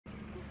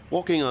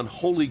Walking on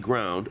holy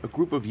ground, a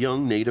group of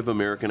young Native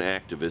American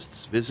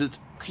activists visit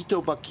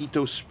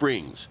Quitobaquito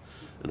Springs,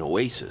 an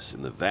oasis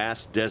in the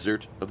vast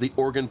desert of the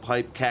Organ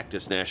Pipe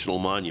Cactus National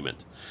Monument.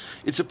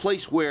 It's a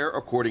place where,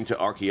 according to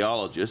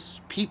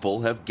archaeologists, people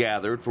have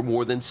gathered for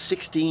more than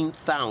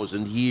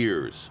 16,000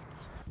 years.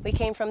 We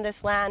came from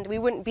this land. We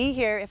wouldn't be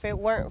here if it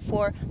weren't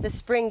for the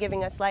spring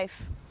giving us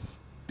life.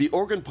 The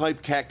Organ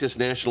Pipe Cactus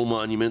National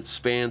Monument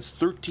spans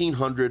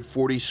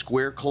 1,340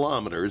 square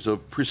kilometers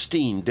of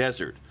pristine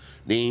desert,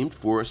 named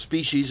for a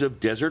species of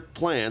desert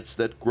plants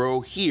that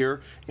grow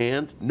here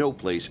and no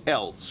place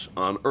else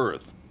on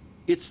Earth.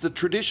 It's the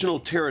traditional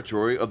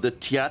territory of the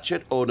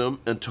Tiachet O'odham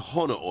and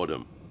Tohono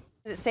O'odham.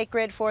 It's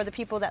sacred for the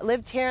people that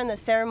lived here and the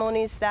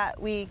ceremonies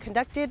that we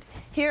conducted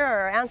here, or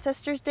our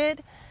ancestors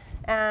did,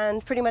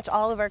 and pretty much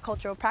all of our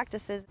cultural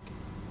practices.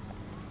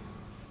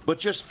 But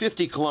just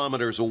 50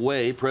 kilometers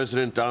away,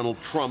 President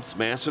Donald Trump's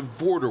massive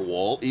border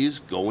wall is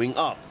going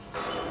up.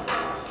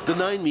 The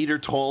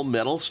 9-meter-tall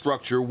metal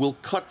structure will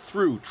cut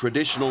through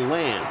traditional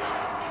lands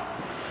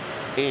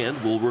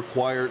and will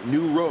require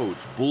new roads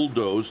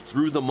bulldozed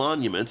through the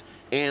monument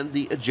and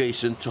the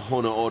adjacent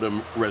Tohono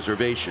O'odham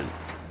reservation.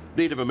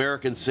 Native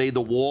Americans say the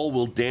wall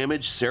will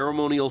damage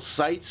ceremonial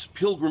sites,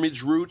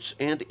 pilgrimage routes,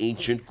 and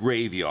ancient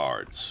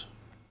graveyards.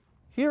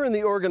 Here in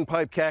the Organ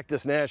Pipe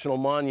Cactus National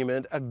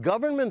Monument, a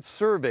government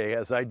survey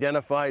has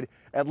identified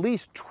at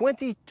least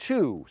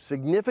 22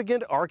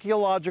 significant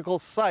archaeological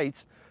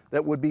sites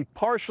that would be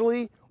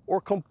partially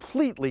or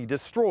completely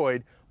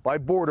destroyed by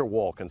border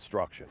wall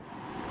construction.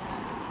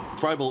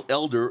 Tribal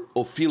elder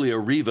Ophelia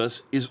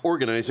Rivas is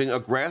organizing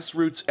a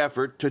grassroots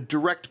effort to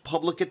direct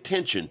public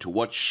attention to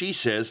what she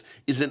says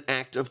is an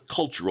act of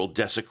cultural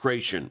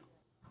desecration.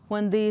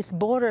 When these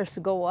borders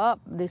go up,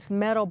 these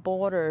metal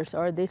borders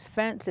or these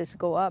fences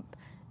go up,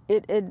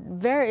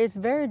 it's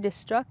very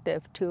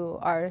destructive to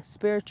our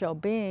spiritual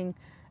being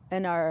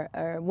and our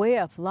way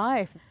of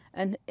life.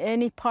 And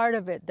any part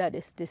of it that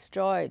is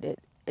destroyed, it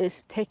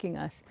is taking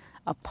us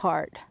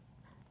apart,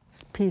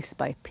 piece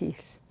by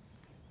piece.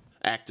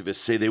 Activists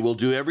say they will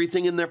do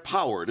everything in their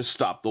power to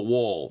stop the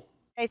wall.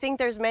 I think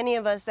there's many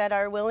of us that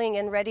are willing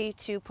and ready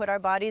to put our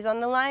bodies on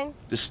the line.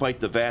 Despite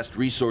the vast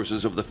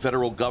resources of the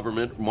federal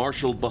government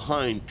marshaled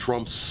behind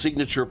Trump's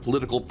signature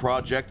political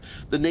project,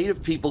 the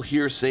Native people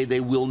here say they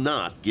will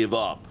not give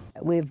up.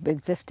 We've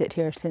existed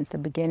here since the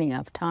beginning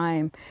of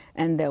time,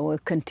 and they will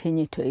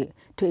continue to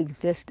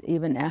exist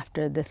even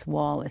after this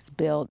wall is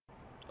built.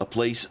 A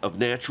place of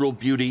natural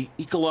beauty,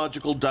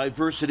 ecological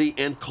diversity,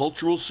 and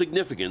cultural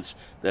significance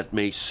that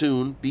may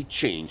soon be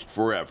changed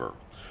forever.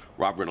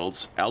 Rob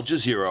Reynolds, Al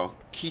Jazeera,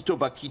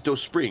 Quitobaquito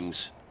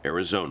Springs,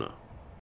 Arizona.